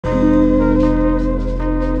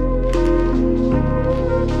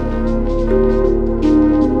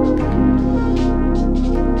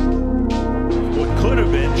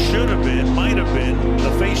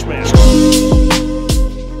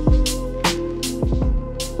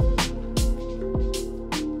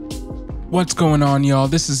What's going on, y'all?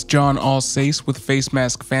 This is John Alsace with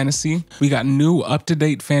Facemask Fantasy. We got new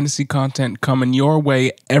up-to-date fantasy content coming your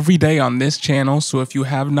way every day on this channel, so if you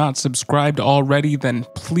have not subscribed already, then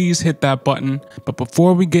please hit that button. But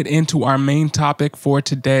before we get into our main topic for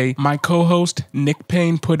today, my co-host Nick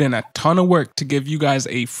Payne put in a ton of work to give you guys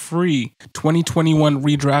a free 2021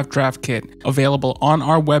 Redraft draft kit available on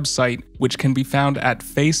our website, which can be found at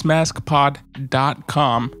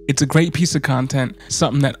facemaskpod.com. It's a great piece of content,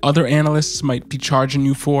 something that other analysts might be charging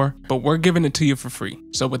you for, but we're giving it to you for free.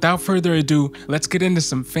 So without further ado, let's get into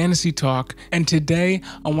some fantasy talk. And today,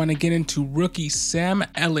 I want to get into rookie Sam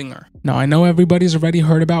Ehlinger. Now, I know everybody's already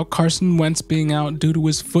heard about Carson Wentz being out due to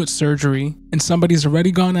his foot surgery, and somebody's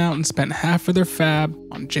already gone out and spent half of their fab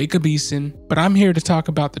on Jacob Eason, but I'm here to talk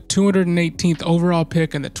about the 218th overall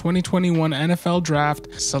pick in the 2021 NFL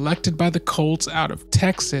Draft, selected by the Colts out of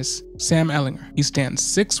Texas, Sam Ehlinger. He stands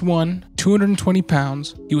 6'1", 220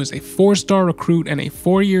 pounds. He was a 4-star recruit and a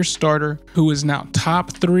 4-year starter who is now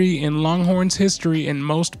top 3 in Longhorns history in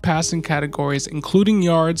most passing categories, including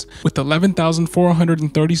yards with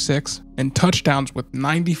 11,436 and touchdowns with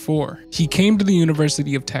 94. He came to the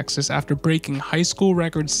University of Texas after breaking high school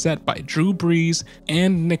records set by Drew Brees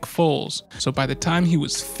and Nick Foles. So by the time he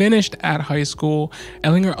was finished at high school,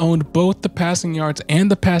 Ehlinger owned both the passing yards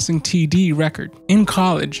and the passing TD record. In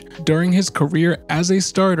college, during his career as a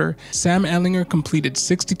starter, Sam Ehlinger completed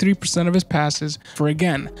 63% of his passes for,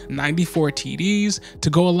 again, 94 TDs to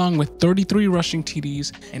go along with 33 rushing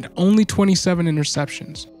TDs and only 27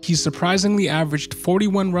 interceptions. He surprisingly averaged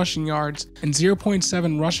 41 rushing yards and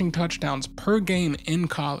 0.7 rushing touchdowns per game in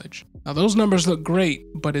college. Now those numbers look great,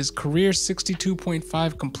 but his career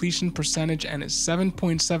 62.5 completion percentage and his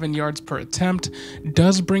 7.7 yards per attempt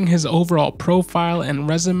does bring his overall profile and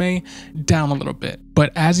resume down a little bit.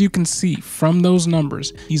 But as you can see from those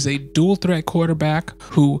numbers, he's a dual threat quarterback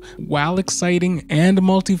who, while exciting and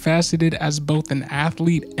multifaceted as both an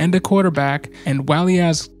athlete and a quarterback, and while he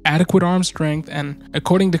has adequate arm strength and,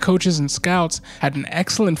 according to coaches and scouts, had an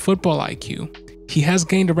excellent football IQ, he has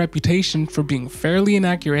gained a reputation for being fairly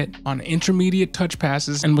inaccurate on intermediate touch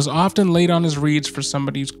passes and was often late on his reads for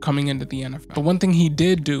somebody who's coming into the NFL. But one thing he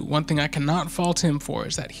did do, one thing I cannot fault him for,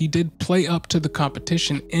 is that he did play up to the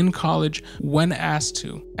competition in college when asked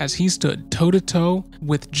to, as he stood toe-to-toe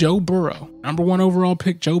with Joe Burrow, #1 overall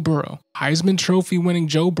pick Joe Burrow, Heisman Trophy winning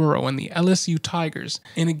Joe Burrow and the LSU Tigers,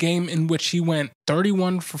 in a game in which he went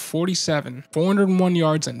 31 for 47, 401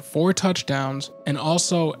 yards and 4 touchdowns, and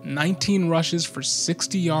also 19 rushes for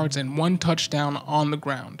 60 yards and 1 touchdown on the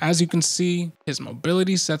ground. As you can see, his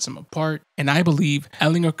mobility sets him apart, and I believe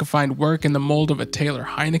Ehlinger could find work in the mold of a Taylor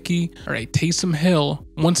Heineke or a Taysom Hill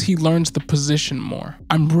once he learns the position more.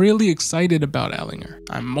 I'm really excited about Ehlinger.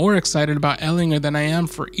 I'm more excited about Ehlinger than I am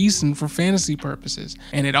for Eason for fantasy purposes,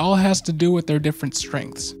 and it all has to do with their different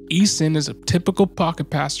strengths. Eason is a typical pocket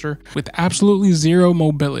passer with absolutely zero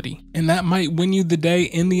mobility, and that might win you the day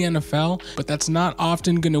in the NFL, but that's not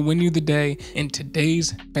often going to win you the day in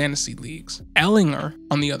today's fantasy leagues. Ehlinger,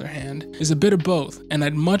 on the other hand, is a bit of both, and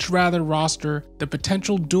I'd much rather roster the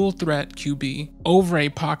potential dual threat QB over a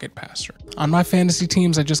pocket passer. On my fantasy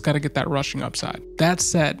teams, I just got to get that rushing upside. That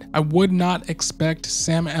said, I would not expect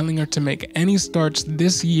Sam Ehlinger to make any starts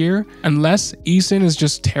this year unless Eason is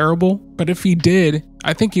just terrible, but if he did,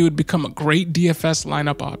 I think he would become a great DFS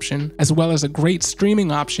lineup option, as well as a great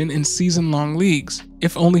streaming option in season-long leagues,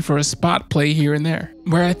 if only for a spot play here and there.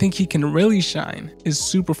 Where I think he can really shine is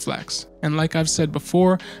Superflex. And like I've said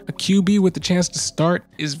before, a QB with the chance to start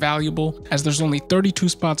is valuable, as there's only 32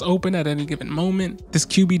 spots open at any given moment. This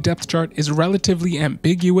QB depth chart is relatively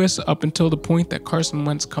ambiguous up until the point that Carson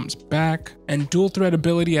Wentz comes back, and dual threat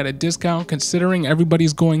ability at a discount, considering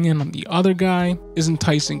everybody's going in on the other guy, is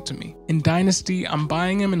enticing to me. In Dynasty, I'm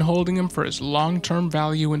buying him and holding him for his long-term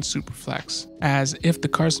value in Superflex, as if the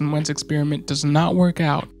Carson Wentz experiment does not work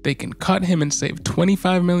out, they can cut him and save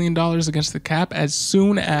 $25 million against the cap as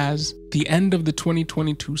soon as the end of the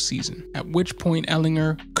 2022 season, at which point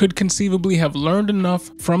Ehlinger could conceivably have learned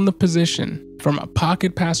enough from the position from a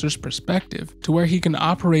pocket passer's perspective to where he can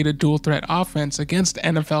operate a dual threat offense against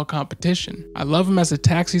NFL competition. I love him as a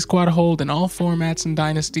taxi squad hold in all formats in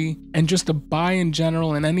Dynasty, and just a buy in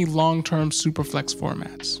general in any long-term Superflex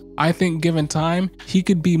formats. I think given time, he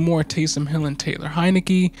could be more Taysom Hill and Taylor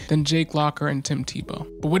Heineke than Jake Locker and Tim Tebow.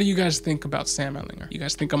 But what do you guys think about Sam Ehlinger? You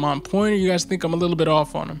guys think I'm on point, or you guys think I'm a little bit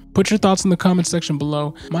off on him? Put your thoughts in the comment section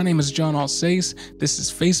below. My name is John Alsace. This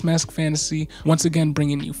is Facemask Fantasy, once again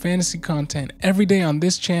bringing you fantasy content every day on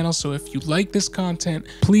this channel. So if you like this content,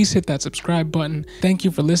 please hit that subscribe button. Thank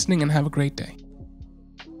you for listening and have a great day.